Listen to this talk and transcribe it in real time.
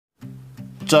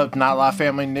What's up, Nightlife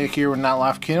family? Nick here with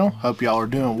Nightlife Kennel. Hope y'all are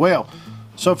doing well.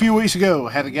 So a few weeks ago,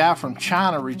 I had a guy from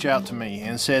China reach out to me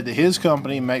and said that his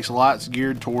company makes lights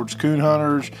geared towards coon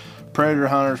hunters, predator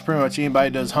hunters, pretty much anybody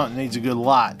who does hunting needs a good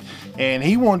light. And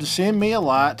he wanted to send me a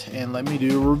light and let me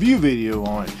do a review video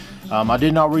on it. I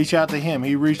did not reach out to him.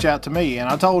 He reached out to me, and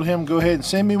I told him go ahead and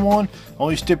send me one.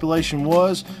 Only stipulation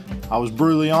was I was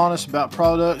brutally honest about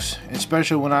products,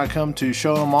 especially when I come to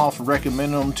show them off and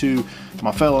recommend them to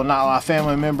my fellow Nightlife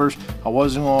family members. I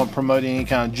wasn't going to promote any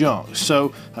kind of junk.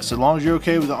 So I said, as long as you're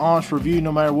okay with an honest review,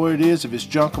 no matter what it is, if it's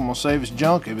junk, I'm going to say if it's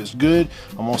junk. If it's good,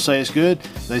 I'm going to say it's good.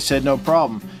 They said no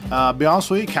problem. Be honest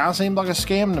with you, it kind of seemed like a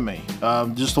scam to me,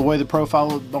 just the way the profile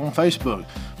looked on Facebook.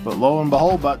 But lo and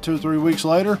behold, about 2 or 3 weeks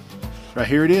later, right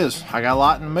here it is. I got a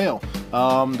lot in the mail.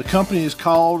 The company is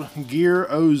called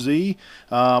GearOZ.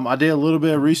 I did a little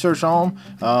bit of research on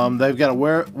them. They've got a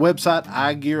website,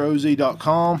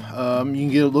 iGearOZ.com. You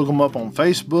can look them up on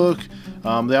Facebook.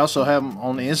 They also have them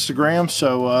on Instagram.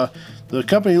 So the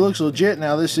company looks legit.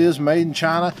 Now this is made in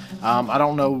China. I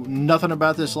don't know nothing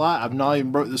about this light. I've not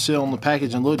even broke the seal on the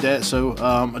package and looked at it. So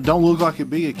it don't look like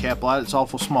it'd be a cap light. It's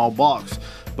awful small box.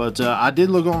 But I did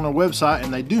look on their website,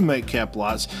 and they do make cap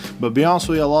lights. But be honest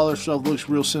with you, a lot of their stuff looks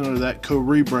real similar to that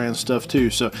co-rebrand stuff too.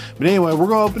 So, but anyway, we're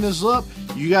gonna open this up.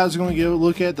 You guys are gonna give it a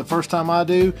look at it the first time I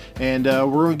do, and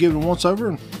we're gonna give it a once over,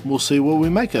 and we'll see what we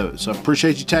make of it. So, I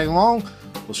appreciate you tagging along.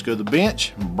 Let's go to the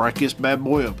bench and break this bad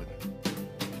boy open.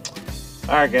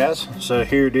 All right, guys. So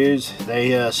here it is.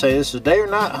 They say this is day or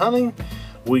night hunting.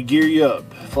 We gear you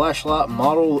up. Flashlight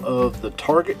model of the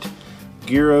Target.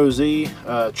 GearOZ,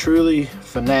 truly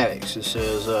fanatics. It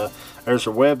says there's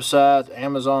their website,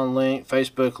 Amazon link,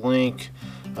 Facebook link,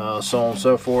 so on and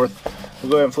so forth.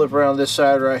 We'll go ahead and flip around this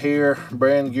side right here.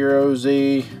 Brand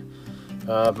GearOZ,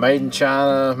 made in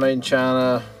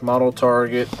China, model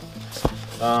Target.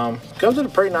 Comes in a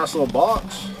pretty nice little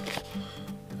box.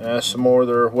 Some more of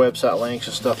their website links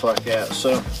and stuff like that.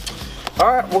 So,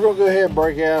 all right, we're gonna go ahead and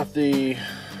break out the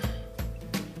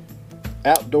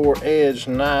Outdoor Edge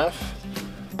knife.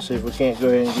 See if we can't go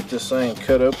ahead and get this thing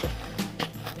cut open.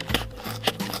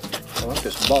 I like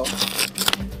this box.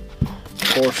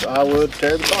 Of course, I would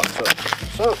tear the box up.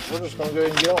 So, we're just going to go ahead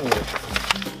and get on with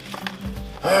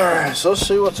it. Alright, so let's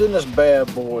see what's in this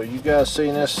bad boy. You guys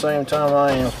seen this same time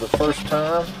I am for the first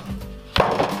time.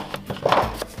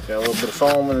 Got a little bit of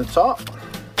foam in the top.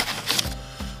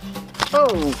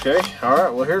 Okay,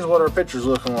 alright, well here's what our picture's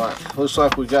looking like. Looks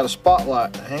like we got a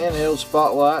spotlight, a handheld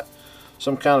spotlight.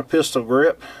 Some kind of pistol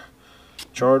grip,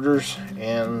 chargers,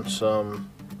 and some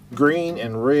green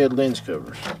and red lens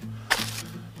covers.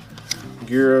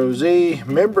 GearOZ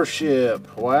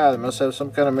membership. Wow, they must have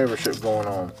some kind of membership going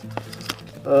on.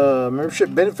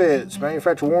 Membership benefits,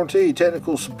 manufacturer warranty,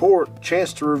 technical support,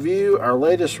 chance to review our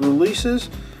latest releases,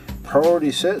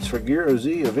 priority sets for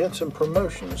GearOZ events and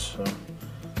promotions. So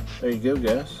there you go,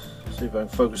 guys. See if I can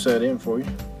focus that in for you.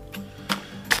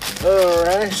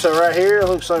 Alright, so right here it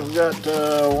looks like we got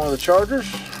one of the chargers.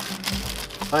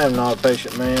 I am not a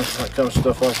patient man when it comes to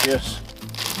stuff like this.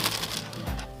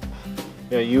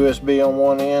 Got USB on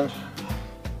one end.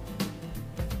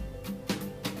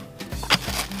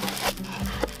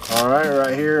 Alright,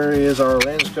 right here is our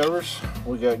lens covers.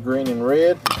 We got green and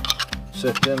red.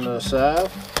 Set them to the side.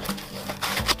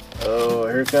 Oh,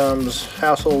 here comes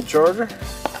household charger.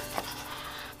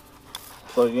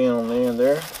 Plug in on the end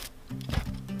there.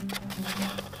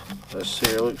 Let's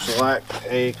see, it looks like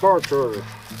a car charger.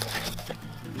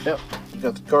 Yep,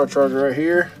 got the car charger right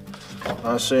here.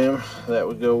 I assume that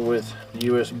would go with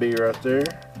USB right there.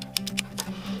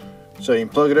 So you can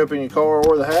plug it up in your car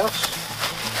or the house.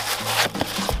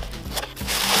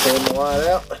 Pull the light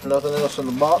out, nothing else in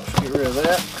the box, get rid of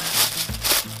that.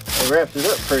 They wrapped it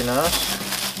up pretty nice.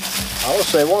 I will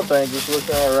say one thing, just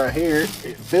looking at it right here,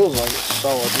 it feels like it's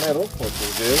solid metal, which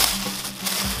is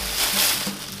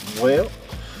good. Well,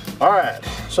 alright,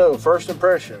 so first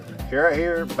impression, right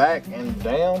here, back and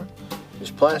down is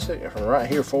plastic, and from right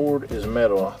here forward is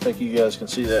metal. I think you guys can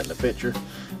see that in the picture.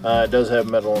 It does have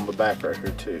metal on the back right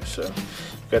here too. So,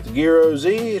 got the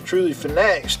GearOZ, truly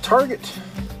fanatics Target.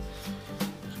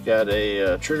 It's got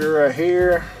a trigger right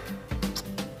here.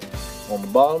 On the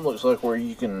bottom, looks like where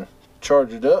you can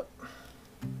charge it up.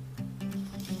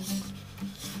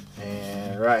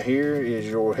 And right here is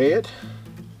your head.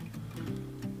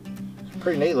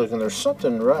 Pretty neat looking. There's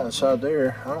something right inside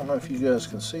there. I don't know if you guys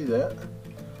can see that.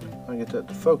 I'll get that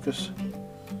to focus.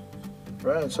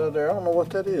 Right inside there. I don't know what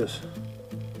that is.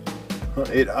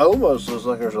 It almost looks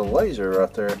like there's a laser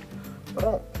right there. But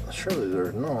I don't. Surely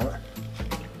there's not.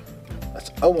 That's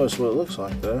almost what it looks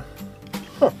like though.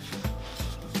 Huh.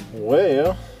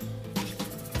 Well,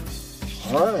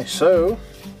 Alright, so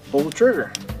pull the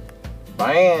trigger.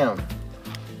 Bam!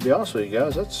 To be honest with you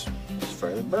guys, that's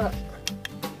fairly bright.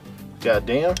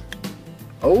 Goddamn.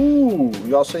 Oh,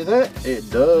 y'all see that? It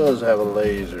does have a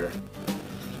laser.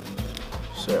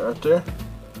 See it right there?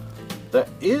 That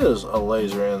is a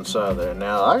laser inside there.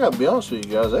 Now, I gotta be honest with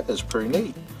you guys, that is pretty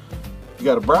neat. You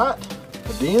got a bright,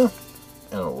 a dim,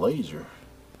 and a laser.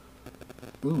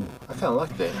 Ooh, I kinda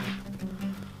like that.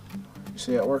 You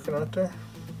see that working right there?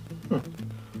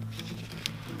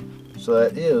 So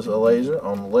that is a laser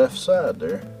on the left side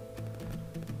there.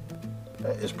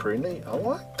 That is pretty neat. I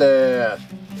like that.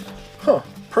 Huh,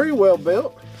 pretty well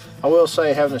built. I will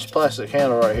say having this plastic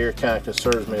handle right here kind of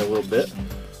concerns me a little bit.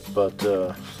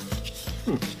 But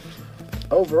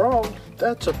overall,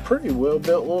 that's a pretty well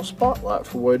built little spotlight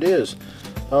for what it is.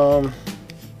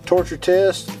 Torture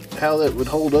test, how that would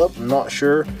hold up, I'm not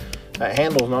sure. That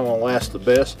handle's not going to last the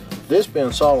best. This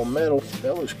being solid metal,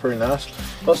 that looks pretty nice.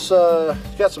 Let's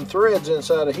got some threads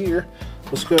inside of here.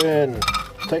 Let's go ahead and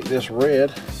take this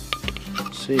red.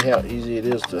 See how easy it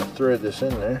is to thread this in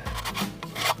there.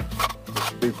 This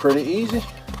should be pretty easy.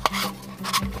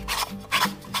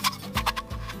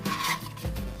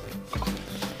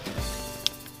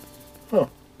 Huh.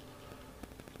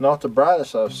 Not the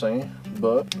brightest I've seen,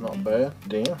 but not bad.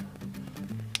 Damn.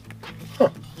 Huh.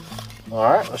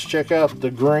 Alright, let's check out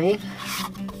the green.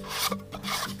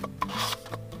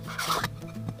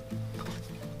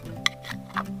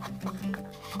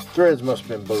 Threads must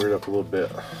have been boogered up a little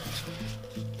bit.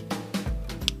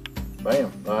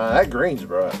 Bam. That green's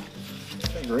bright.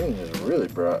 That green is really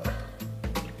bright.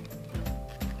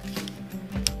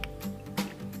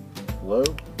 Low.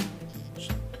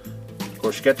 Of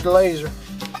course, you got the laser.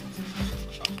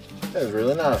 That is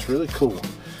really nice, really cool.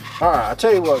 Alright, I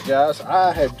tell you what, guys,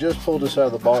 I have just pulled this out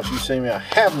of the box. You see me, I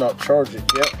have not charged it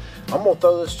yet. I'm going to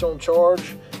throw this on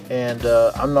charge, and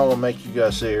I'm not going to make you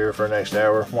guys sit here for the next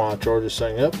hour while I charge this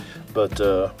thing up, but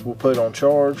we'll put it on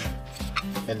charge,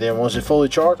 and then once it's fully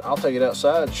charged, I'll take it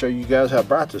outside and show you guys how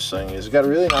bright this thing is. It's got a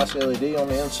really nice LED on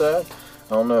the inside.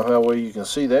 I don't know how well you can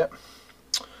see that.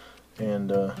 And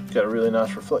got a really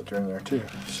nice reflector in there too.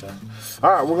 So,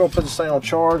 all right, we're gonna put this thing on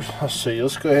charge. Let's see.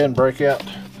 Let's go ahead and break out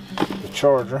the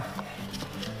charger.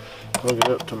 Hook it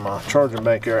up to my charging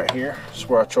bank right here. This is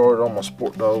where I charge all my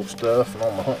sport dog stuff and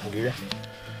all my hunting gear.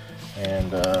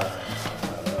 And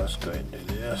let's go ahead and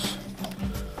do this.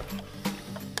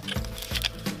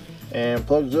 And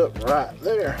plugs up right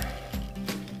there.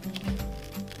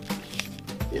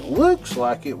 It looks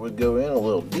like it would go in a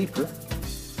little deeper.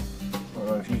 I don't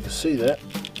know if you can see that,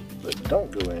 but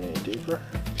don't go in any deeper.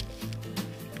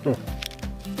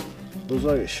 Looks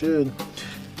like it should.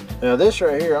 Now this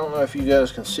right here, I don't know if you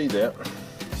guys can see that.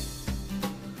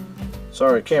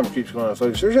 Sorry, the camera keeps going out of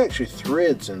focus. There's actually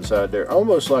threads inside there,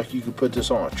 almost like you could put this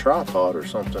on a tripod or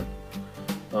something.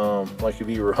 Like if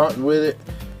you were hunting with it,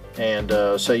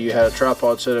 and say you had a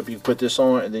tripod set up, you could put this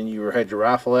on it, and then you had your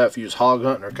rifle out if you was hog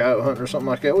hunting or coyote hunting or something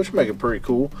like that, which would make it pretty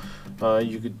cool.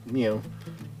 You could, you know,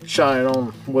 shine it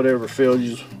on whatever field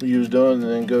you was doing,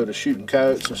 and then go to shooting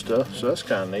coyotes and stuff. So that's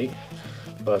kind of neat.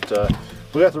 But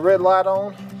we got the red light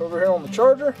on over here on the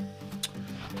charger,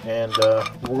 and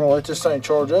we're gonna let this thing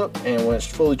charge up, and when it's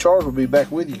fully charged, we'll be back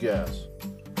with you guys.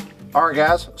 Alright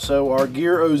guys, so our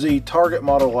GearOZ Target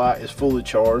model light is fully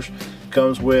charged.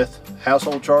 Comes with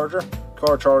household charger,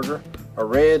 car charger, a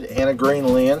red and a green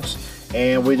lens,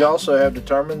 and we also have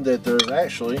determined that there's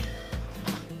actually,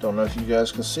 don't know if you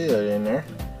guys can see that in there,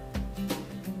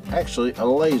 actually a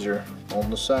laser on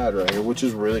the side right here, which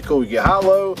is really cool. You get high,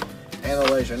 low, and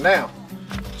a laser. Now,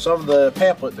 some of the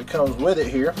pamphlet that comes with it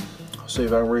here, let's see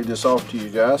if I can read this off to you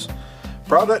guys.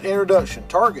 Product introduction.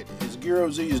 Target is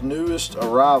GearOZ's newest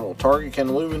arrival. Target can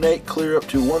illuminate clear up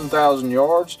to 1,000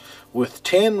 yards with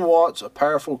 10 watts of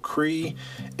powerful Cree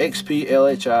XP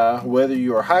LHI. Whether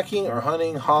you are hiking or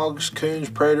hunting hogs, coons,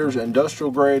 predators,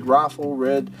 industrial grade rifle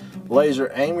red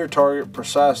laser, aim your target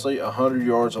precisely 100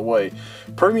 yards away.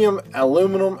 Premium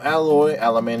aluminum alloy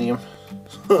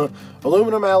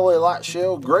light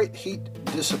shell, great heat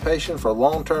dissipation for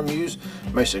long-term use,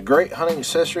 makes a great hunting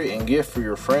accessory and gift for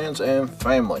your friends and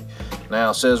family. Now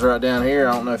it says right down here,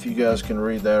 I don't know if you guys can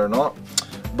read that or not,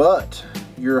 but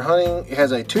your hunting, it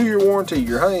has a 2-year warranty.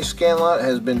 Your hunting scan light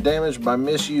has been damaged by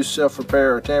misuse,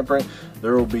 self-repair, or tampering,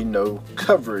 there will be no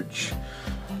coverage.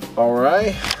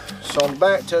 Alright, so on the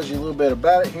back tells you a little bit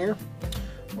about it here.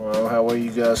 I don't know how well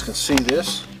you guys can see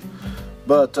this,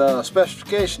 but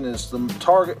specification is the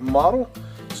Target model.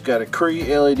 It's got a Cree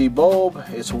LED bulb.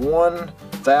 It's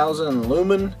 1,000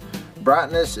 lumen.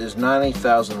 Brightness is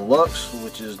 90,000 lux,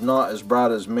 which is not as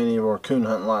bright as many of our coon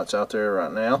hunting lights out there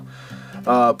right now.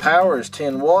 Power is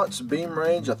 10 watts, beam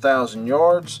range 1,000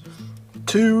 yards,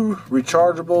 2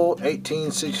 rechargeable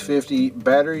 18650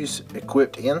 batteries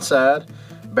equipped inside.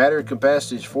 Battery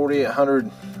capacity is 4800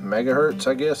 megahertz,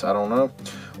 I guess, I don't know.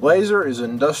 Laser is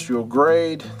industrial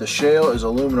grade. The shell is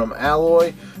aluminum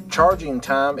alloy. Charging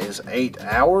time is 8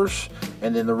 hours,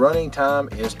 and then the running time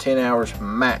is 10 hours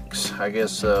max, I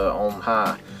guess, on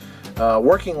high.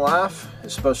 Working life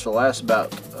is supposed to last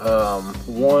about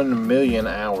 1 million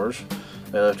hours.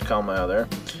 They left a comma out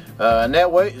there.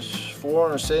 Net weight is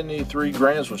 473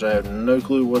 grams, which I have no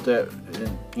clue what that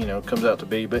comes out to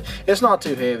be, but it's not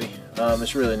too heavy.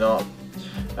 It's really not.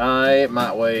 It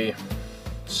might weigh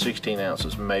 16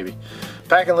 ounces maybe.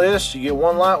 Packing list: you get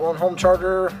 1 light, 1 home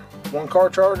charger, 1 car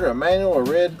charger, a manual, a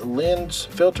red lens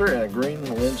filter, and a green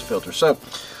lens filter. So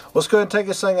let's go ahead and take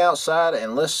this thing outside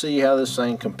and let's see how this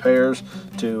thing compares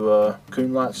to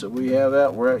coon lights that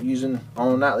we're out using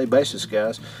on a nightly basis,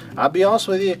 guys. I'll be honest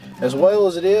with you, as well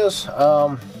as it is,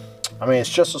 I mean,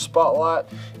 it's just a spotlight.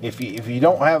 If you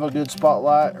don't have a good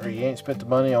spotlight, or you ain't spent the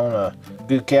money on a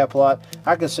good cap light,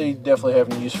 I could see definitely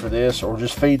having use for this, or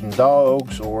just feeding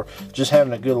dogs, or just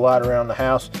having a good light around the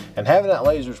house. And having that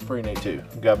laser is pretty neat too,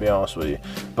 gotta be honest with you.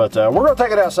 But we're gonna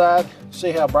take it outside,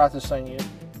 see how bright this thing is.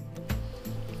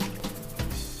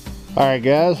 All right,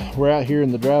 guys, we're out here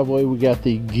in the driveway. We got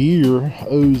the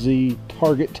GearOZ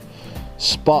Target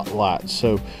spotlight.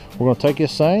 So we're gonna take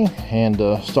this thing and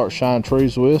start shining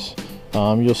trees with us.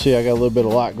 You'll see I got a little bit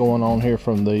of light going on here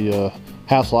from the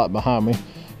house light behind me,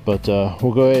 but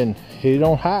we'll go ahead and hit it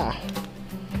on high.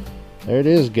 There it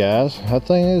is, guys. That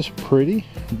thing is pretty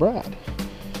bright.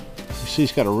 You see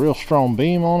it's got a real strong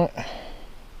beam on it.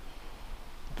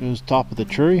 Goes top of the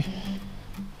tree.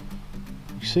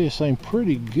 You see this thing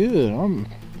pretty good. I'm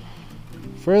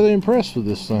fairly impressed with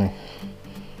this thing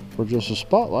for just a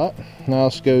spotlight. Now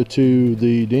let's go to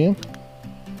the dim.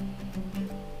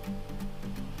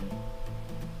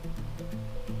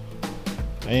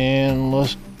 And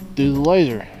let's do the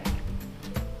laser.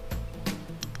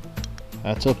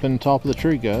 That's up in the top of the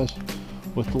tree, guys,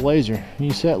 with the laser.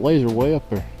 You see that laser way up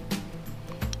there.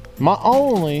 My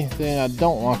only thing I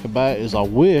don't like about it is I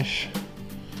wish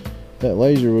that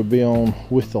laser would be on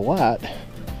with the light,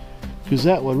 because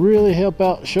that would really help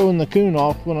out showing the coon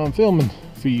off when I'm filming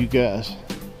for you guys.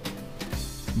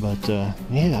 But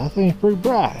yeah, I think it's pretty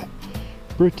bright.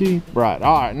 Pretty bright.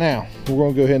 All right, now we're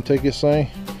gonna go ahead and take this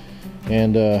thing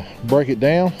and break it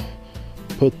down,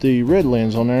 put the red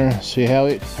lens on there, and see how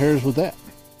it compares with that.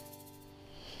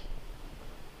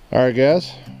 All right,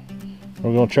 guys,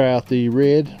 we're gonna try out the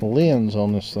red lens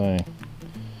on this thing.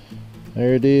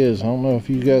 There it is. I don't know if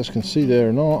you guys can see that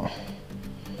or not.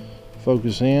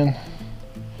 Focus in.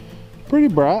 Pretty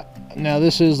bright. Now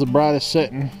this is the brightest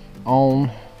setting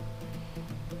on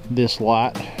this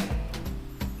light.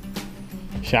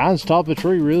 Shines top of the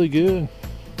tree really good.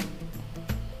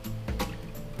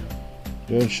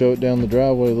 Go ahead and show it down the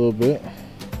driveway a little bit.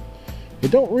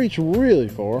 It don't reach really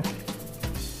far,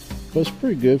 but it's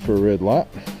pretty good for a red light.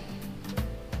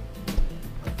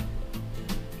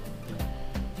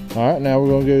 All right, now we're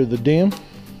gonna go to the dim.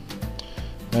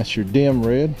 That's your dim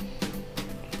red.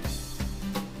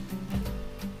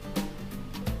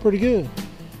 Pretty good.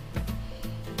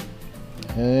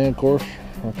 And then of course,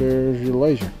 right there's your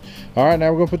laser. All right,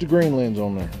 now we're gonna put the green lens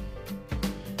on there.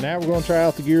 Now we're gonna try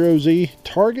out the GearOZ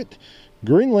Target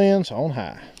green lens on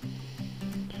high.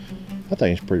 That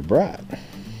thing's pretty bright.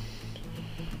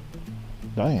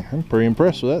 Dang, I'm pretty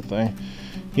impressed with that thing.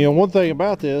 You know, one thing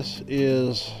about this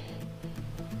is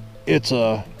it's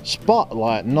a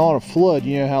spotlight, not a flood.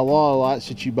 You know how a lot of lights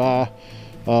that you buy,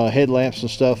 headlamps and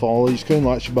stuff, all these coon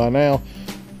lights you buy now,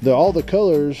 all the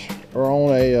colors are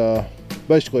on a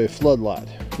basically a floodlight.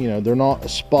 You know, they're not a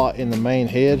spot in the main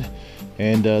head.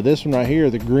 And this one right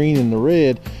here, the green and the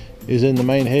red, is in the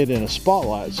main head in a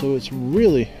spotlight, so it's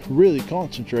really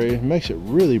concentrated. It makes it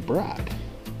really bright.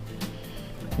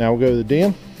 Now we'll go to the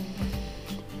dim.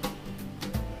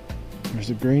 There's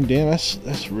the green dim.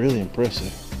 That's really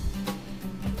impressive.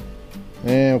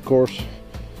 And of course,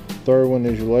 third one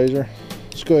is your laser.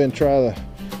 Let's go ahead and try the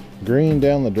green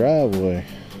down the driveway.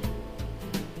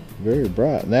 Very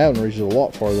bright. And that one reaches a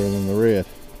lot farther than the red.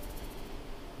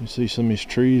 You see some of these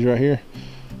trees right here.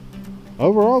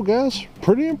 Overall, guys,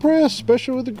 pretty impressed,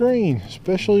 especially with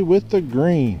the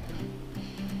green.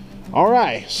 All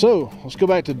right, so let's go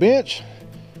back to the bench,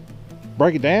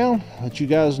 break it down, let you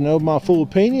guys know my full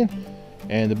opinion.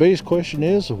 And the biggest question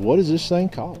is, what does this thing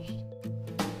cost?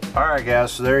 All right,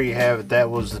 guys, so there you have it.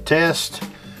 That was the test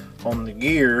on the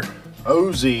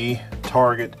GearOZ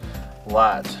Target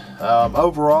light.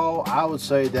 Overall, I would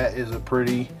say that is a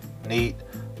pretty neat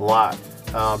light.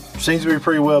 Seems to be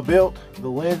pretty well built. The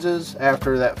lenses,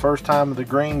 after that first time of the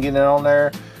green getting it on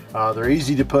there, they're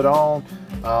easy to put on.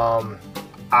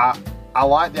 I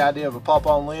like the idea of a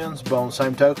pop-on lens, but on the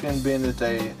same token, being that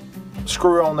they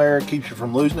screw on there keeps you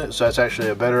from losing it, so that's actually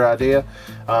a better idea.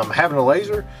 Having a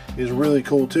laser is really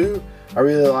cool too. I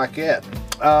really like that.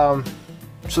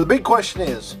 So the big question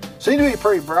is, seems to be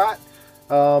pretty bright,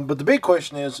 but the big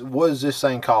question is, what does this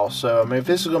thing cost? So I mean, if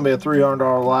this is going to be a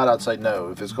 $300 light, I'd say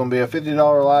no. If it's going to be a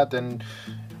 $50 light, then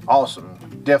awesome,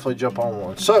 definitely jump on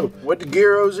one. So with the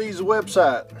GearOZ's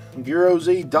website,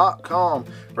 GearOZ.com,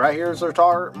 right here is their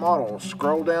target model.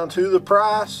 Scroll down to the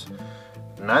price,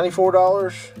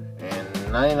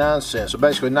 $94.99. So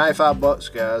basically 95 bucks,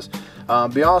 guys.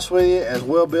 Be honest with you, as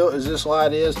well built as this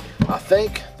light is, I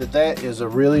think that is a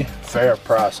really fair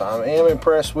price. I am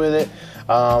impressed with it.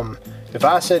 If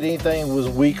I said anything was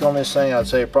weak on this thing, I'd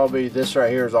say probably this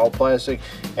right here is all plastic,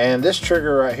 and this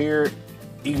trigger right here,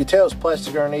 you can tell it's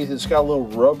plastic underneath. It's got a little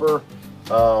rubber,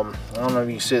 I don't know if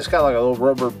you can see, it's got like a little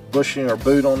rubber bushing or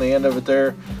boot on the end of it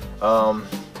there.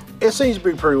 It seems to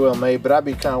be pretty well made, but I'd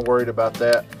be kind of worried about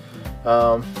that.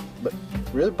 But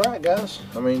really bright, guys.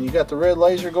 I mean, you got the red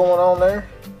laser going on there.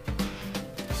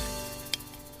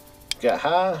 Got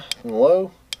high and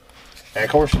low, and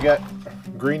of course you got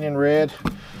green and red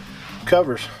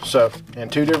covers, so,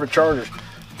 and two different chargers.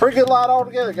 Pretty good light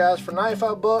altogether, guys, for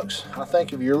 95 bucks. I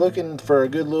think if you're looking for a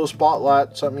good little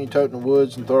spotlight, something you tote in the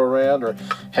woods and throw around, or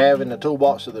have in the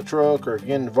toolbox of the truck, or if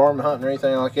you're into varmint hunting or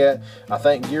anything like that, I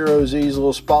think GearOZ's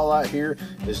little spotlight here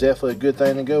is definitely a good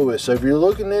thing to go with. So if you're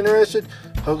looking interested,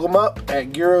 hook them up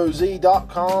at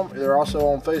GearOZ.com. They're also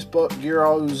on Facebook,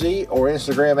 GearOZ, or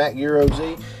Instagram at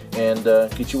GearOZ, and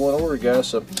get you one order, guys.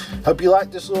 So hope you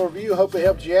liked this little review. Hope it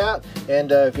helped you out.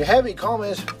 And if you have any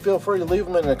comments, feel free to leave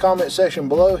them in the comment section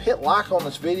below. Hit like on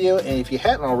this video, and if you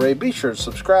hadn't already, be sure to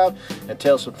subscribe and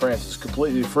tell some friends. It's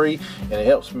completely free and it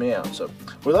helps me out. So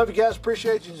we love you guys,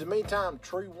 appreciate you. In the meantime,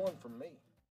 tree one from me.